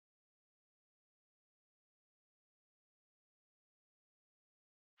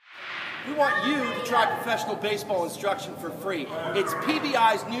We want you to try professional baseball instruction for free. It's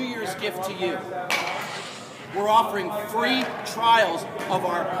PBI's New Year's gift to you. We're offering free trials of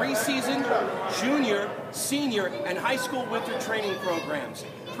our preseason, junior, senior, and high school winter training programs.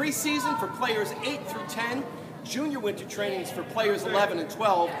 Preseason for players 8 through 10, junior winter trainings for players 11 and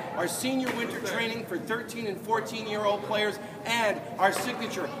 12, our senior winter training for 13 and 14-year-old players, and our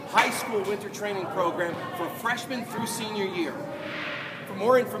signature high school winter training program for freshmen through senior year. For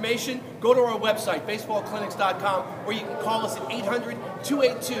more information, go to our website, baseballclinics.com, or you can call us at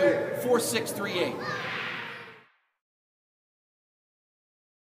 800-282-4638.